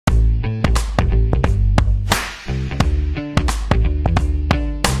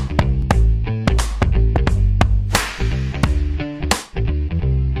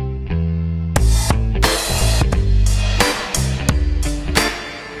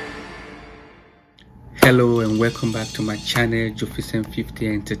Hello and welcome back to my channel, Jofisen50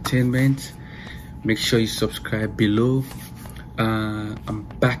 Entertainment. Make sure you subscribe below. I'm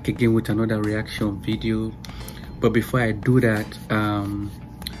back again with another reaction video, but before I do that,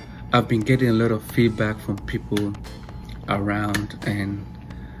 I've been getting a lot of feedback from people around, and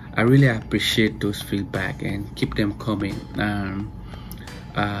I really appreciate those feedback and keep them coming.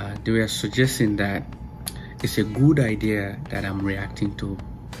 They were suggesting that it's a good idea that I'm reacting to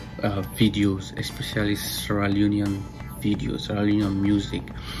videos, especially Sierra Leonean videos, Sierra Leonean music,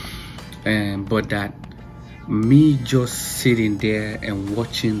 but that me just sitting there and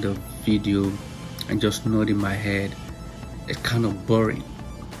watching the video and just nodding my head, it's kind of boring.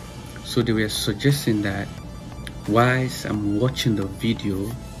 So they were suggesting that whilst I'm watching the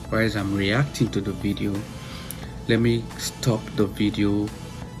video, whilst I'm reacting to the video, let me stop the video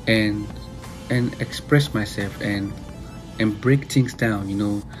and express myself and break things down, you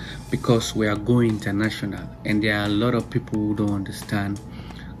know, because we are going international and there are a lot of people who don't understand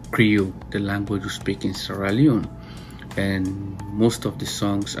Creole, the language we speak in Sierra Leone, and most of the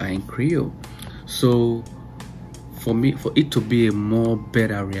songs are in Creole. So for it to be a more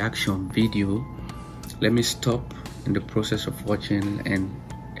better reaction video, let me stop in the process of watching and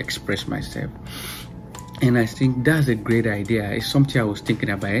express myself. And I think that's a great idea. It's something I was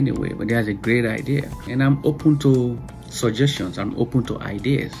thinking about anyway, but that's a great idea. And I'm open to suggestions, I'm open to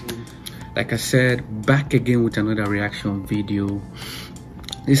ideas. Like I said, back again with another reaction video.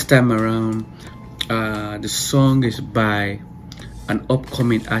 This time around, the song is by an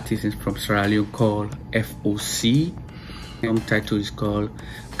upcoming artist from Sierra Leone called FOC. The song title is called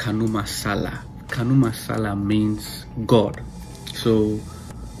Kanumasala. Kanumasala means God. So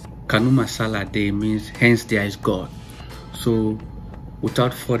Kanumasala Day means hence there is God. So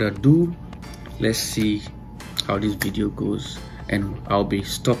without further ado, let's see how this video goes, and I'll be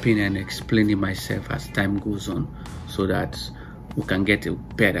stopping and explaining myself as time goes on so that we can get a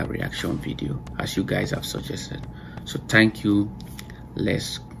better reaction video as you guys have suggested. So thank you.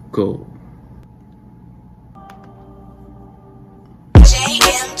 Let's go.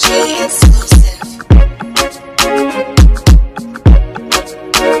 JMG exclusive.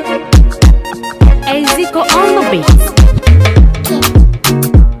 Zico on the beat.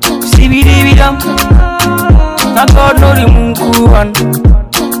 Na God no the mungu one.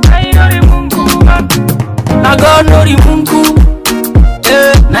 I know the mungu one. Na God no the mungu.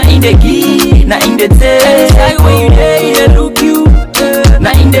 Na in the gi, na in the taste. Like when you there, they look you.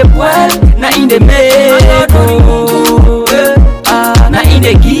 Na in the well, na in the maid. Na in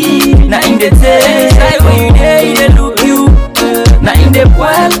the gi, na in the taste. Like when you there, they look you. Na in the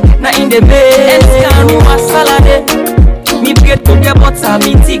well, na in the maid. Kanumasala de. Me get go get butter,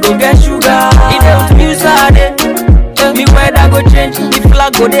 me tea go get sugar. It don't music de. Me weather go change, me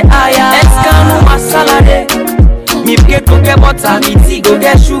flag go the higher. Kanumasala de. Me get go get butter, me tea go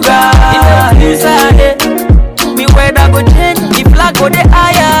get sugar. It don't music de. Me weather go change, me flag go the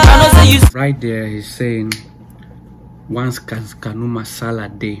higher. I know say you. Right there, he's saying once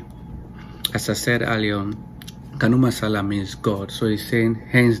Kanumasala Day. As I said earlier on, Kanumasala means God. So he's saying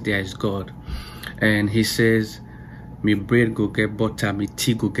hence there is God, and he says me bread go get butter, me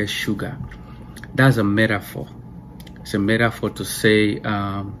tea go get sugar. That's a metaphor. It's a metaphor to say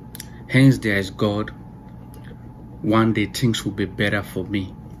hence there is God, one day things will be better for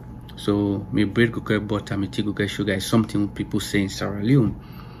me. So me bread go get butter, me tea go get sugar is something people say in Sierra Leone,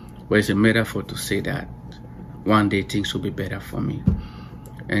 but it's a metaphor to say that one day things will be better for me.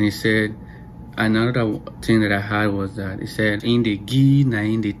 And he said another thing that I heard was that he said in the give, na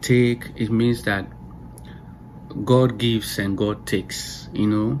in the take, it means that God gives and God takes, you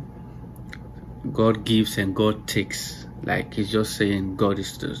know. God gives and God takes. Like he's just saying God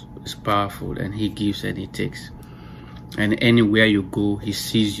is powerful and he gives and he takes. And anywhere you go, he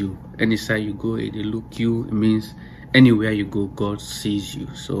sees you. Any side you go, they look you. It means anywhere you go, God sees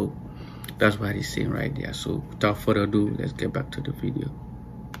you. So that's what he's saying right there. So without further ado, let's get back to the video.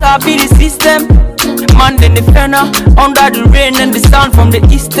 Be the system, man the defender, under the rain and the sound from the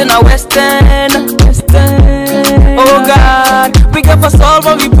eastern and western. Oh God, we got for solve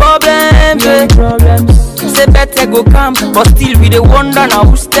all the problems. Say better go come, but still we the wonder now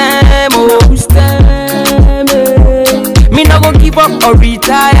who's them, oh who's them. Me not go give up or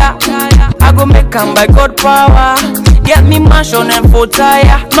retire. I go make come by God power. Get me mansion and for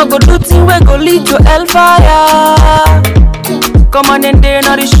tire. No go do thing we go lead to hellfire. Come on and day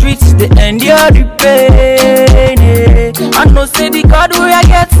on the streets, they endure the pain. I know say the God where I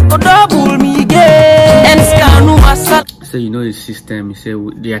get, go double me again. And Kanumasala. said, you know, the system, he said,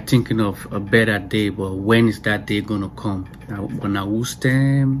 they are thinking of a better day, but when is that day gonna come? Now, when I was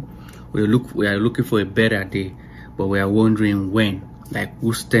them, we are looking for a better day, but we are wondering when. Like,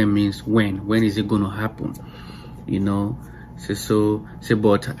 Ustem means when. When is it gonna happen? You know?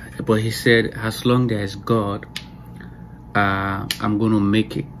 But he said, as long there is God, I'm gonna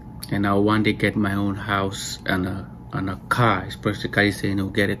make it, and I'll one day get my own house and a car. It's practically saying he'll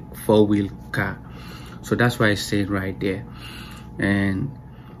get a 4-wheel car. So that's why I said right there. And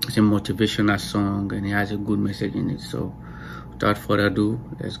it's a motivational song, and it has a good message in it. So without further ado,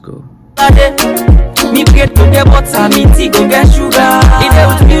 let's go. Me get to get butter, me tea go get sugar. It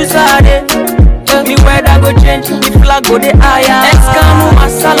with music, me weather go change, me flag go the higher.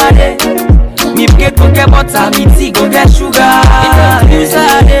 Kanumasala de. Me get to get butter, me tea go get sugar. It with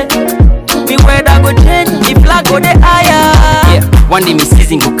music, me weather go change, me flag go the higher. Yeah, one day me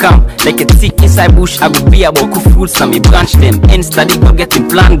season go come, like a tick inside bush. I go be about cook fruits and me branch them. And study go get in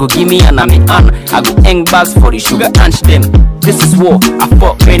plan, go give me and I'm in on. I go hang bags for the sugar anch them. This is war, I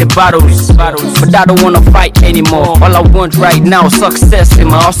fought many battles, but I don't wanna fight anymore. All I want right now is success in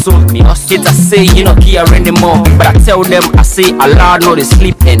my hustle. Haters say you know care anymore, but I tell them, I say Allah no they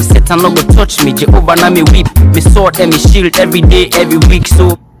sleep, and Satan no go touch me. Jehovah na me weep, me sword and me shield every day, every week.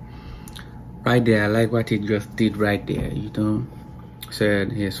 So right there, I like what he just did right there. You know,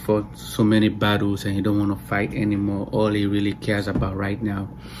 said he has fought so many battles and he don't want to fight anymore. All he really cares about right now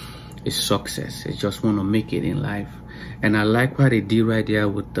is success. He just want to make it in life. And I like what he did right there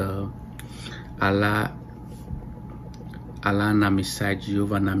with the Allah Nami side,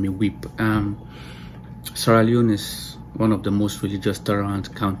 Jehovah Nami weep. Sierra Leone is one of the most religious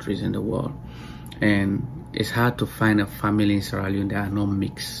tolerant countries in the world, and it's hard to find a family in Sierra Leone that are not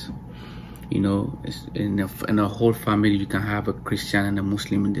mixed. You know, in a whole family you can have a Christian and a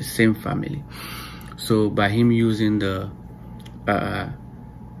Muslim in the same family. So by him using the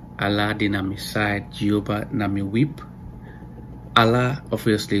Allah the Nami side, Jehovah Nami weep, Allah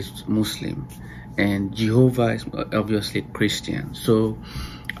obviously is Muslim and Jehovah is obviously Christian. So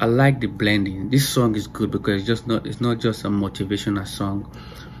I like the blending. This song is good because it's not just a motivational song,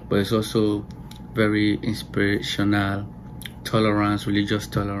 but it's also very inspirational, tolerance, religious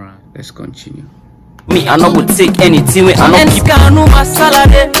tolerance. Let's continue. Me, I no go take anything with I no keep Kanumasala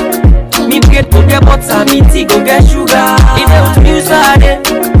de. Me get to get butter, me tea go get sugar. It with music,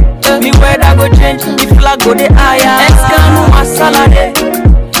 me weather go change, me flag go the higher. Kanumasala de.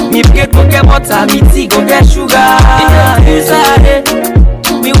 Me get to get butter, me tea go get sugar. It with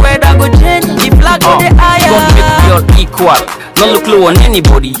music, me weather go change, me flag go the higher. God make we all equal, no look low on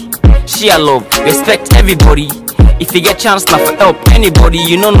anybody. Share love, respect everybody. If you get chance now for help anybody,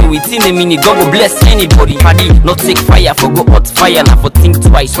 you don't know it in a minute, God will bless anybody. Paddy, not take fire for go hot fire, now for think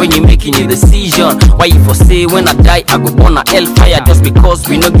twice when you making a decision. Why you for say when I die, I go burn a hellfire just because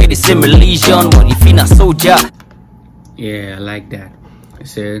we not get the same religion. But if you a soldier. Yeah, I like that. I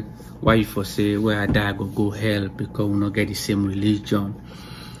said, why you for say where I die, I go hell because we not get the same religion.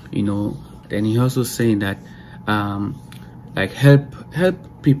 You know, then he also saying that, like help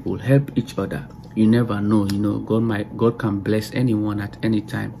people, help each other. You never know, you know, God can bless anyone at any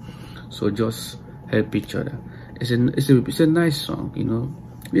time, so just help each other. It's a nice song, you know.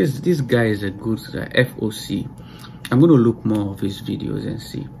 This guy is a good FOC. I'm gonna look more of his videos and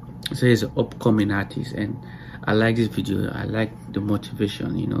see. So he's an upcoming artist, and I like this video. I like the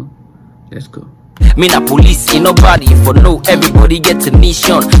motivation, you know. Let's go. Me na police, ain't nobody for no, everybody get a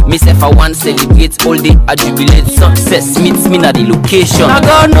mission. Me say if I want celebrate all day, I jubilate. Success meets me na the location. I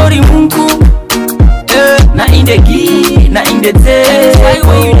God know the munku. Na in the key, na in the tail. Why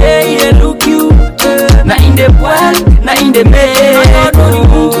when you there, they look you. Na in the well, na in the mail. I know the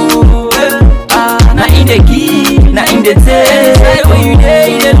mungu. Na in the key, na in the tail. Why when you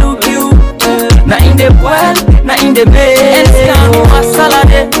there, they look you. Na in the well, na in the mail. Kanumasala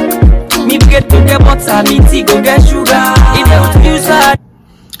de. Me get to get butter, me tea go get sugar. It with music.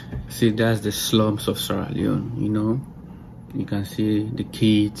 See, that's the slums of Sierra Leone, you know. You can see the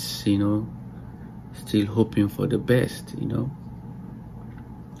kids, you know, still hoping for the best, you know.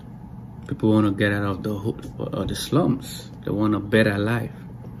 People want to get out of the slums. They want a better life.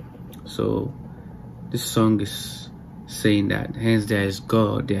 So this song is saying that hence there is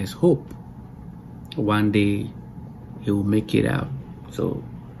God, there is hope. One day he will make it out. So,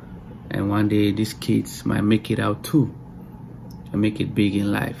 and one day these kids might make it out too and make it big in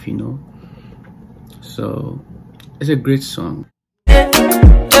life, you know. So it's a great song.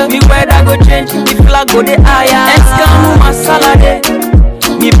 Me weather go change, me flag go the higher. Kanumasala de.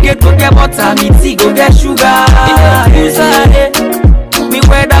 Me get to get butter, me tea go get sugar. Me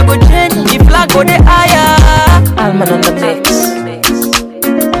weather go change, me flag go the higher. Diamond on the mix.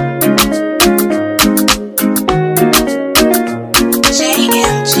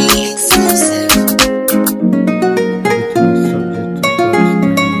 JMG exclusive.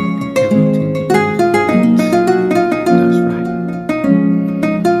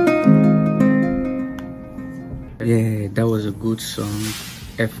 Yeah, that was a good song.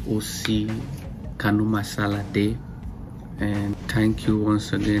 FOC Kanumasala Day. And thank you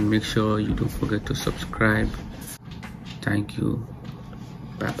once again. Make sure you don't forget to subscribe. Thank you.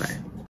 Bye bye.